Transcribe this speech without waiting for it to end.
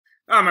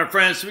All right, my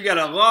friends, so we got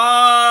a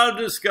lot of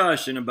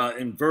discussion about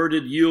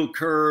inverted yield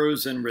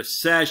curves and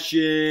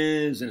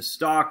recessions and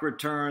stock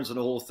returns and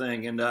the whole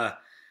thing. And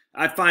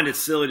I find it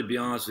silly, to be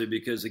honest with you,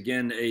 because,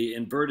 again, a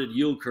inverted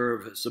yield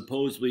curve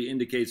supposedly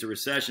indicates a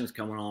recession is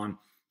coming on.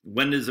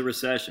 When is the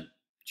recession?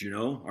 Do you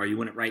know? Are you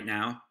in it right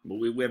now? Well,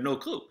 we have no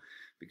clue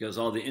because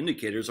all the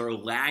indicators are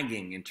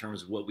lagging in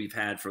terms of what we've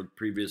had for the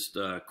previous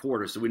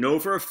quarter. So we know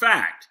for a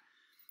fact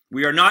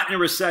we are not in a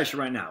recession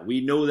right now. We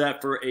know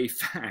that for a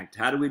fact.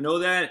 How do we know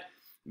that?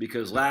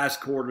 Because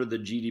last quarter, the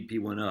GDP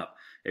went up.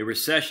 A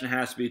recession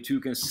has to be 2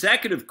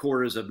 consecutive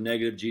quarters of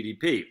negative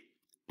GDP.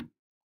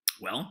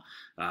 Well,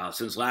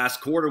 since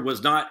last quarter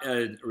was not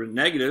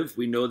negative,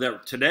 we know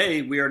that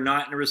today we are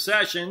not in a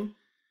recession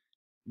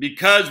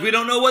because we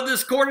don't know what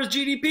this quarter's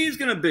GDP is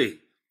going to be.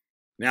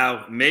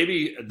 Now,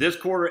 maybe this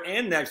quarter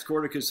and next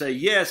quarter could say,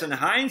 yes, in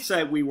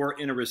hindsight, we were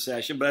in a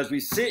recession. But as we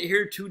sit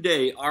here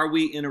today, are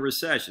we in a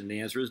recession? The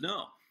answer is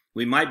no.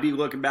 We might be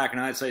looking back in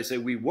hindsight and say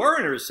we were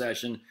in a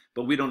recession,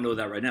 but we don't know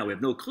that right now. We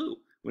have no clue.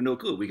 We have no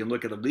clue. We can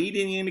look at the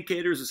leading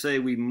indicators and say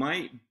we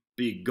might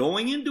be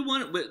going into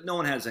one, but no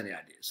one has any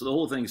idea. So the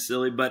whole thing's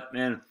silly. But,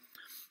 man,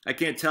 I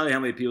can't tell you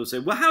how many people say,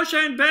 well, how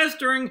should I invest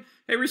during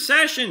a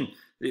recession?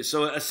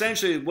 So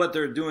essentially what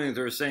they're doing is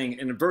they're saying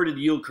an inverted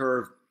yield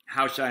curve,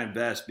 how should I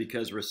invest?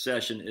 Because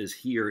recession is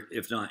here,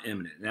 if not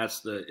imminent. And that's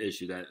the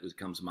issue that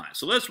comes to mind.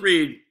 So let's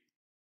read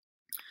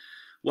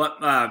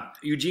what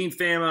Eugene,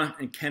 Fama,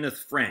 and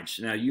Kenneth French.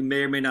 Now, you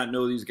may or may not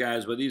know these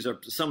guys, but these are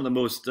some of the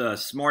most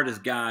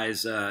smartest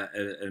guys,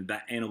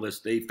 analysts.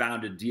 They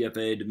founded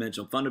DFA,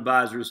 Dimensional Fund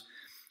Advisors,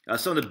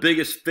 some of the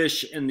biggest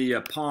fish in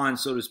the pond,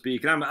 so to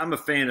speak. And I'm a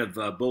fan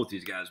of both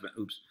these guys. But,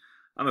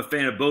 I'm a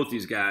fan of both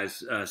these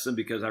guys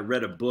simply because I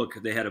read a book.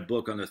 They had a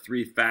book on the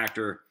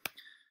 3-factor.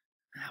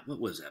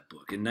 What was that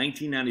book? In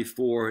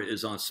 1994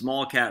 is on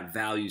small cap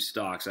value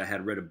stocks. I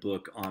had read a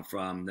book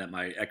from that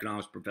my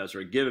economics professor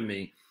had given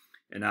me.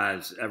 And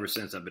ever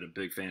since, I've been a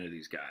big fan of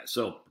these guys.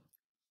 So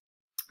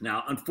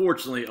now,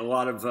 unfortunately, a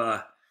lot of,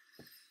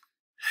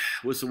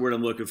 what's the word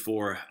I'm looking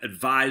for?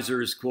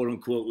 Advisors, quote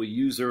unquote, will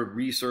use their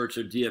research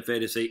or DFA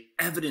to say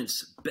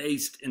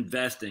evidence-based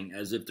investing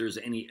as if there's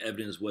any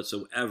evidence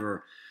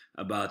whatsoever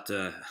about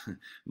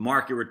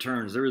market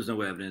returns. There is no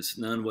evidence,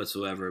 none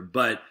whatsoever.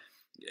 But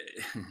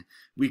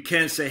we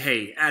can say,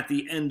 hey, at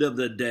the end of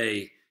the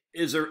day,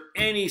 is there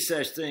any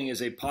such thing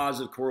as a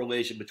positive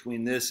correlation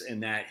between this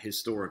and that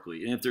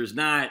historically? And if there's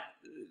not,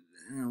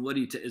 what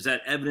do you is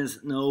that evidence?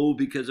 No,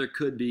 because there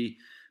could be.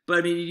 But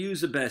I mean, you use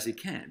the best you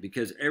can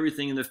because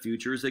everything in the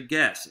future is a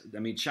guess. I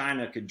mean,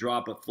 China could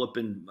drop a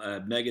flipping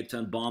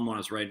megaton bomb on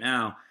us right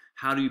now.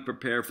 How do you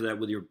prepare for that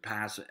with your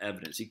past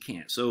evidence? You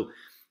can't. So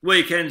what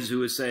you can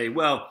do is say,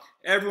 well,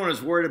 everyone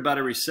is worried about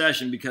a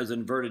recession because of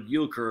inverted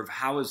yield curve.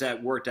 How has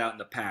that worked out in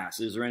the past?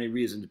 Is there any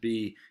reason to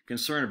be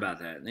concerned about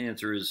that? And the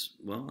answer is,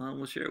 well, I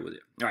will share it with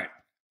you. All right.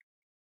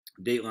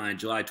 Dateline,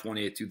 July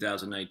 28,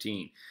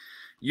 2019.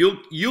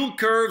 Yield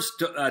curves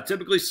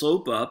typically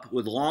slope up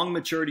with long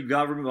maturity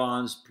government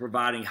bonds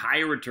providing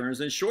higher returns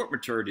than short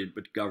maturity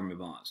government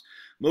bonds.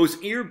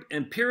 Most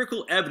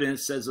empirical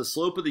evidence says the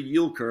slope of the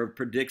yield curve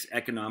predicts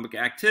economic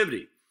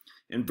activity.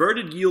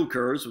 Inverted yield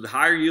curves with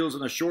higher yields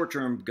on the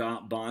short-term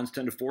bonds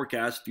tend to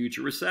forecast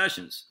future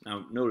recessions.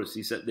 Now, notice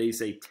they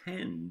say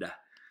tend.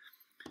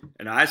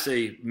 And I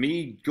say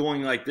me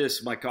going like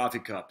this, my coffee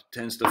cup,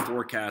 tends to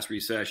forecast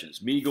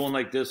recessions. Me going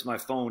like this, my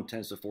phone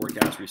tends to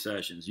forecast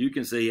recessions. You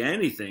can say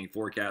anything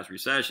forecast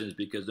recessions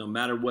because no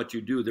matter what you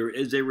do, there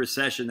is a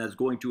recession that's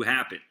going to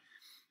happen.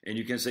 And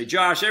you can say,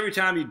 Josh, every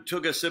time you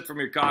took a sip from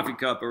your coffee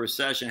cup, a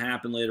recession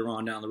happened later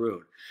on down the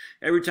road.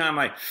 Every time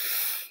I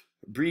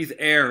breathe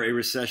air, a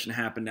recession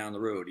happened down the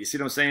road. You see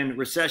what I'm saying?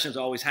 Recessions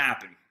always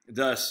happen.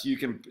 Thus, you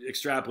can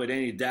extrapolate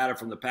any data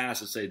from the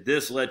past and say,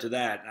 this led to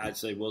that. And I'd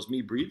say, well, it's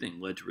me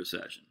breathing led to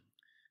recession.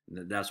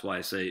 And that's why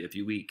I say, if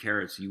you eat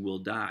carrots, you will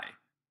die.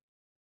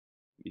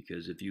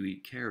 Because if you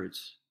eat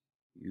carrots,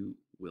 you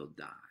will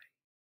die.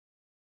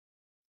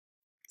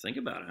 Think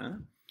about it, huh?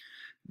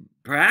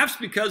 Perhaps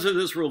because of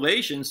this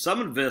relation,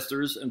 some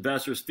investors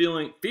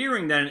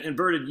fearing that an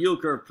inverted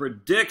yield curve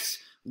predicts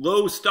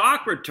low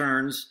stock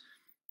returns,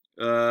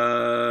 fearing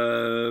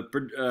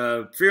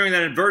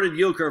that inverted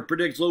yield curve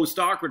predicts low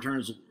stock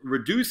returns,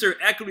 reduce their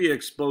equity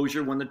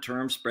exposure when the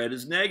term spread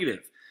is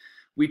negative.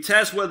 We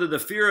test whether the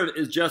fear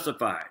is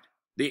justified.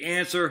 The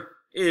answer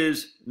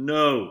is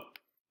no.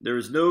 There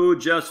is no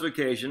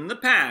justification in the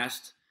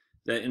past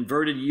that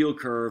inverted yield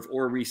curve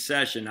or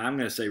recession, I'm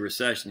going to say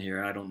recession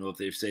here, I don't know if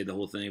they say the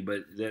whole thing,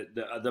 but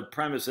the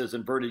premise is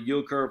inverted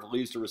yield curve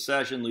leads to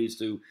recession, leads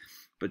to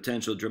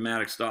potential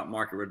dramatic stock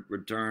market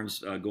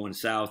returns going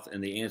south,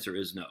 and the answer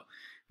is no.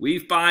 We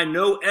find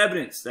no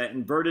evidence that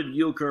inverted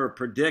yield curve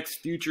predicts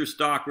future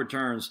stock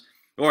returns,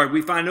 or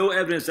we find no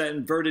evidence that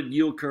inverted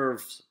yield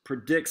curves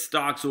predict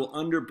stocks will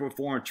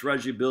underperform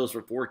Treasury bills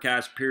for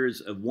forecast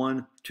periods of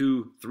 1,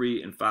 2,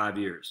 3, and 5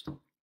 years.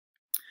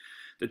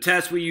 The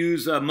test we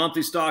use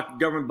monthly stock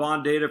government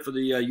bond data for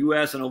the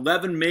U.S. and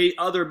 11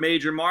 other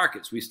major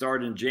markets. We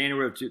started in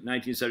January of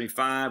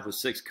 1975 with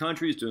 6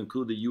 countries to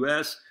include the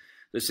U.S.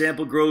 The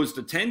sample grows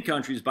to 10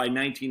 countries by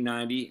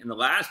 1990, and the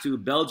last two,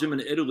 Belgium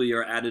and Italy,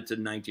 are added to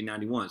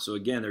 1991. So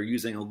again, they're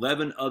using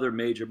 11 other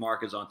major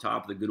markets on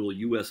top of the good old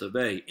US of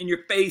A. In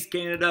your face,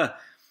 Canada.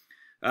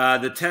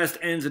 The test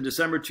ends in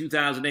December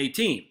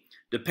 2018.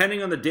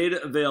 Depending on the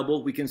data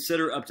available, we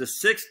consider up to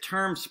 6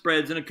 term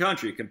spreads in a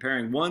country,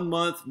 comparing 1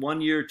 month,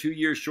 1 year, 2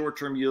 year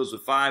short-term yields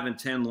with 5 and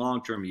 10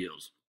 long-term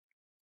yields.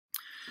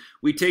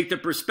 We take the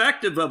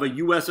perspective of a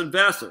U.S.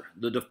 investor.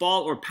 The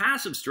default or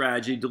passive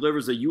strategy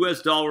delivers a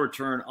U.S. dollar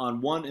return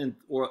on one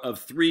of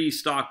 3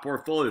 stock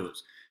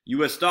portfolios.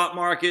 U.S. stock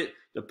market,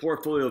 the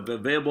portfolio of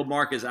available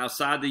markets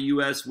outside the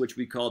U.S., which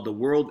we call the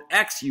world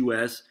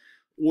ex-U.S.,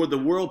 or the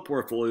world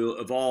portfolio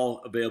of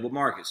all available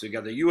markets. So you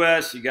got the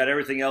U.S., you got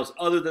everything else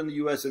other than the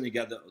U.S., and you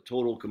got the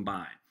total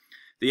combined.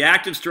 The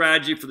active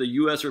strategy for the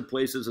U.S.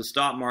 replaces a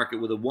stock market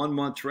with a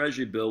 1-month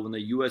treasury bill when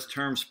the U.S.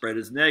 term spread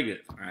is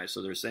negative. All right,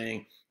 so they're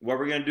saying what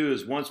we're going to do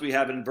is once we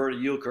have an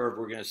inverted yield curve,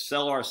 we're going to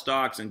sell our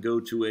stocks and go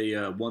to a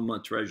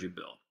 1-month treasury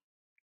bill.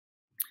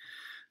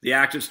 The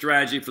active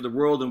strategy for the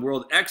world and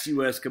world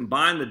ex-U.S.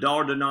 combine the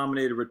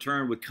dollar-denominated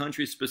return with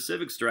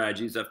country-specific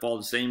strategies that follow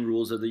the same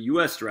rules as the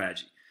U.S.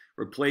 strategy,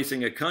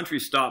 replacing a country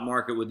stock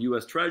market with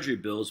U.S. treasury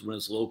bills when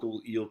its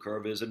local yield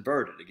curve is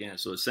inverted. Again,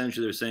 so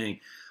essentially they're saying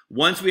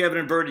once we have an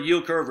inverted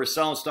yield curve, we're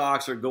selling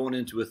stocks or going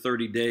into a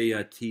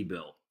 30-day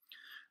T-bill.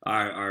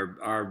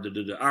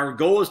 Our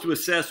goal is to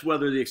assess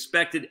whether the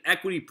expected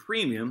equity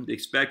premium, the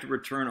expected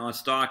return on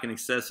stock in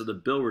excess of the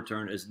bill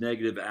return, is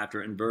negative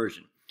after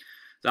inversion.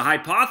 The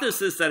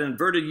hypothesis that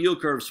inverted yield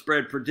curve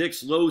spread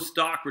predicts low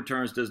stock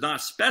returns does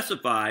not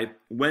specify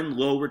when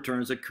low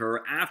returns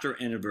occur after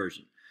an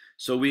inversion.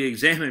 So we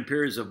examine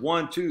periods of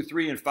 1, 2,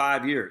 3, and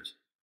 5 years.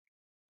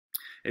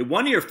 A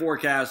 1-year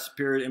forecast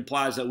period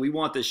implies that we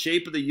want the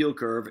shape of the yield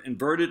curve,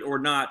 inverted or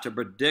not, to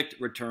predict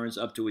returns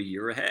up to a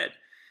year ahead.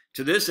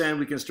 To this end,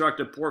 we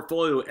construct a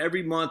portfolio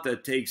every month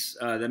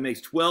that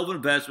makes 12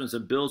 investments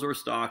in bills or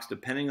stocks,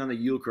 depending on the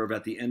yield curve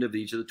at the end of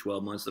each of the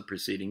 12 months of the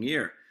preceding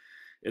year.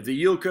 If the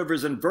yield curve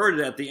is inverted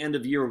at the end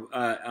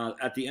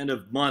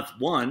of month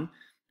 1,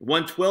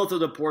 1/12 of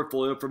the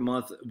portfolio for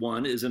month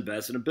 1 is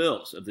invested in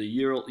bills. If the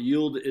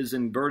yield is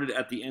inverted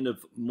at the end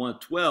of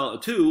month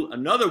 2,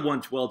 another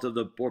 1/12 of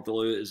the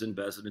portfolio is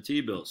invested in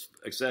T-bills,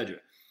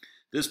 etc.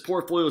 This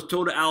portfolio's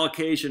total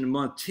allocation in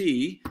month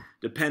T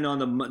depend on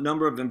the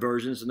number of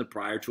inversions in the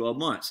prior 12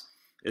 months.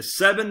 If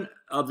 7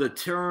 of the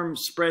term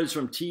spreads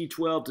from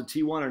T12 to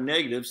T1 are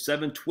negative,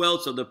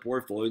 7/12 of the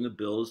portfolio in the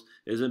bills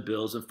is in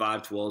bills and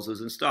 5/12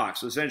 is in stocks.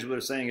 So essentially what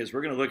they're saying is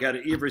we're going to look at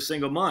it every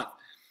single month.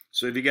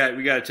 So if we got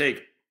to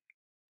take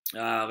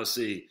let's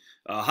see,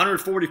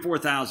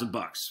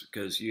 $144,000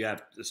 because you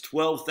have this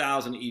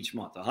 12,000 each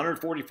month.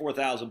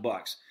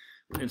 $144,000.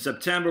 In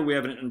September, we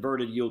have an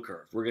inverted yield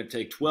curve. We're going to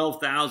take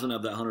 12,000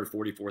 of that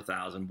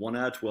 144,000, 1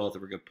 out of 12,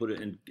 and we're going to put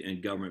it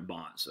in government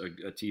bonds,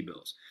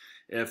 T-bills.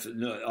 If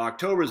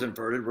October is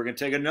inverted, we're going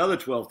to take another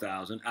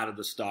 12,000 out of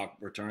the stock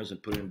returns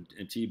and put it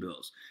in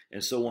T-bills,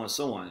 and so on and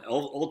so on.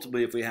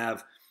 Ultimately, if we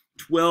have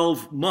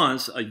 12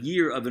 months, a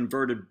year of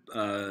inverted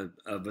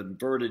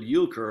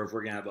yield curve,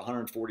 we're going to have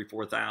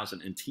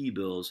 144,000 in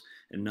T-bills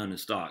and none in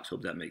stocks.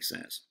 Hope that makes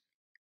sense.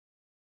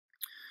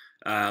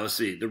 Let's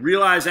see. The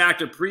realized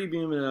active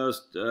premium,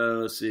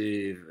 let's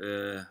see.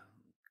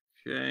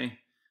 Okay.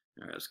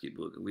 All right, let's keep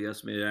looking. We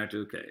estimated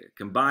active. Okay.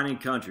 Combining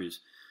countries.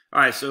 All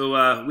right,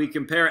 so we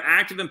compare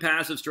active and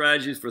passive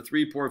strategies for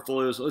 3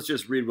 portfolios. Let's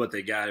just read what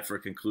they got for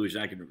a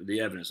conclusion. The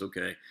evidence,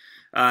 okay.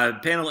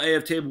 Panel A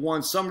of Table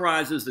 1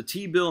 summarizes the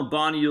T-bill and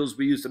bond yields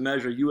we use to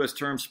measure U.S.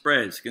 term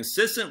spreads.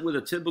 Consistent with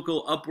a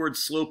typical upward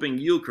sloping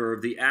yield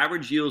curve, the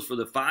average yields for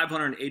the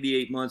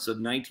 588 months of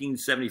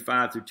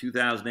 1975 through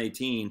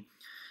 2018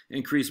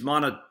 increased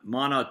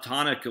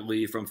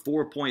monotonically from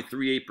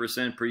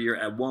 4.38% per year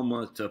at 1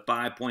 month to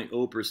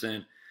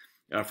 5.0%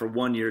 for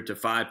 1 year to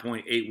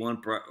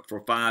 5.81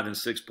 for 5 and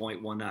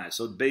 6.19.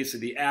 So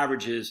basically the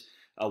average is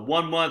a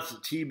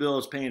 1-month T-bill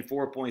is paying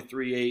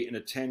 4.38 and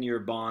a 10-year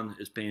bond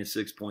is paying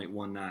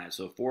 6.19.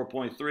 So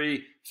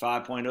 4.3,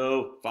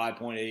 5.0,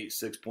 5.8,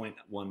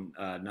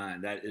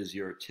 6.19. That is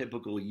your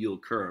typical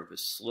yield curve.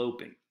 It's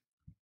sloping.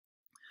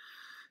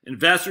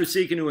 Investors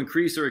seeking to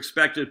increase their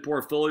expected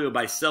portfolio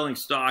by selling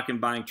stock and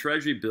buying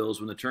treasury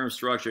bills when the term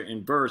structure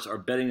inverts are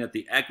betting that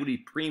the equity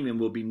premium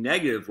will be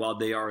negative while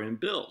they are in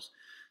bills.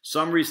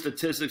 Summary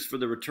statistics for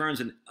the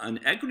returns on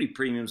equity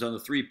premiums on the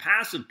 3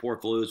 passive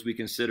portfolios we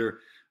consider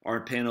are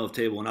in panel of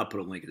table, and I'll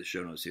put a link in the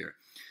show notes here.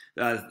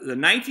 The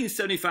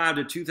 1975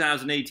 to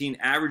 2018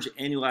 average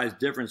annualized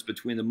difference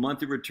between the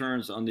monthly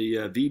returns on the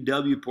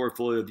VW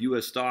portfolio of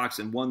U.S. stocks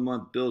and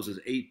 1-month bills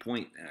is 8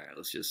 point. All right,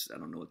 I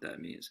don't know what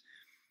that means.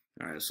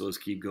 All right, so let's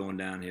keep going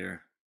down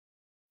here.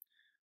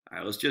 All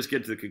right, let's just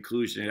get to the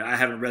conclusion here. I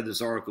haven't read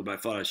this article, but I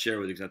thought I'd share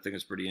with you because I think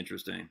it's pretty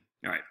interesting.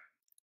 All right,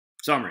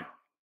 summary.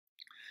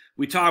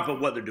 We talk about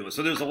what they're doing.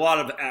 So there's a lot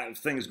of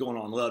things going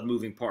on, a lot of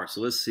moving parts.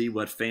 So let's see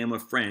what Fama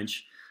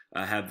French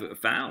have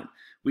found.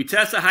 We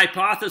test a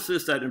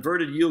hypothesis that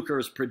inverted yield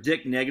curves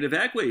predict negative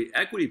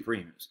equity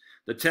premiums.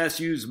 The test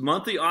used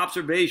monthly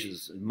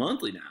observations,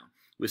 monthly now,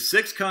 with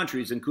 6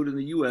 countries, including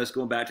the U.S.,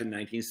 going back to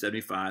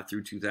 1975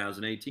 through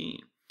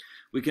 2018.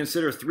 We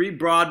consider 3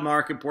 broad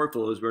market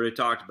portfolios. We already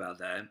talked about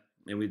that.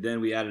 And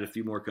we added a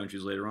few more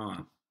countries later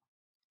on.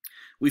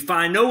 We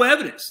find no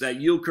evidence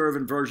that yield curve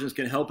inversions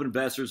can help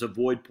investors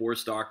avoid poor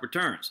stock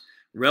returns.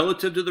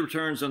 Relative to the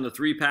returns on the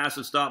 3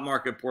 passive stock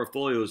market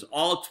portfolios,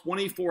 all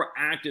 24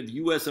 active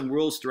U.S. and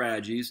world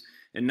strategies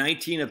and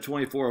 19 of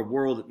 24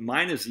 world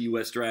minus the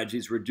U.S.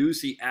 strategies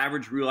reduce the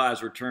average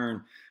realized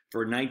return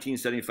for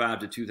 1975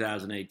 to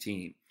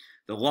 2018.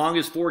 The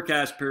longest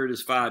forecast period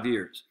is 5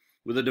 years.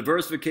 With a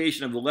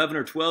diversification of 11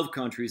 or 12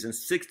 countries and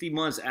 60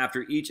 months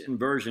after each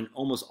inversion,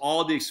 almost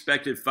all the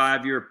expected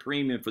 5-year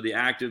premium for the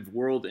active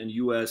world and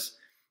U.S.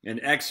 and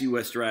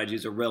ex-U.S.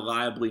 strategies are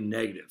reliably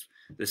negative.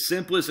 The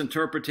simplest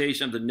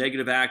interpretation of the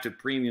negative active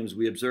premiums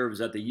we observe is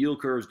that the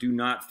yield curves do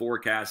not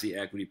forecast the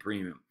equity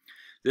premium.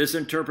 This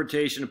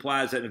interpretation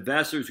implies that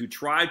investors who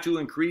try to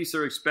increase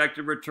their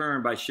expected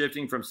return by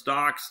shifting from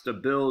stocks to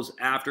bills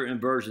after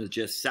inversions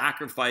just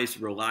sacrifice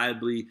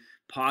reliably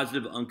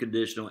positive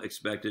unconditional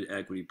expected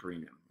equity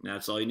premium. And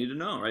that's all you need to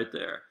know right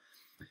there.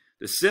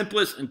 The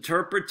simplest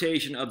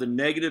interpretation of the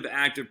negative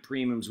active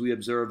premiums we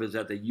observe is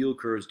that the yield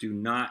curves do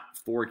not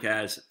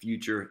forecast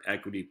future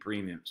equity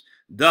premiums.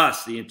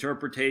 Thus, the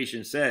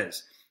interpretation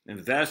says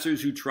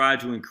investors who try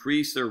to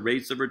increase their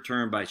rates of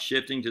return by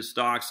shifting to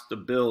stocks to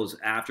bills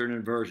after an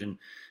inversion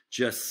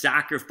just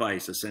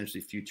sacrifice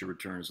essentially future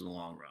returns in the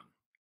long run.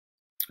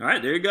 All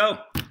right, there you go.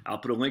 I'll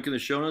put a link in the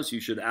show notes. You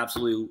should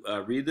absolutely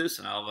read this,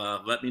 and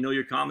I'll let me know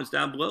your comments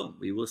down below.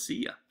 We will see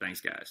you.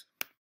 Thanks, guys.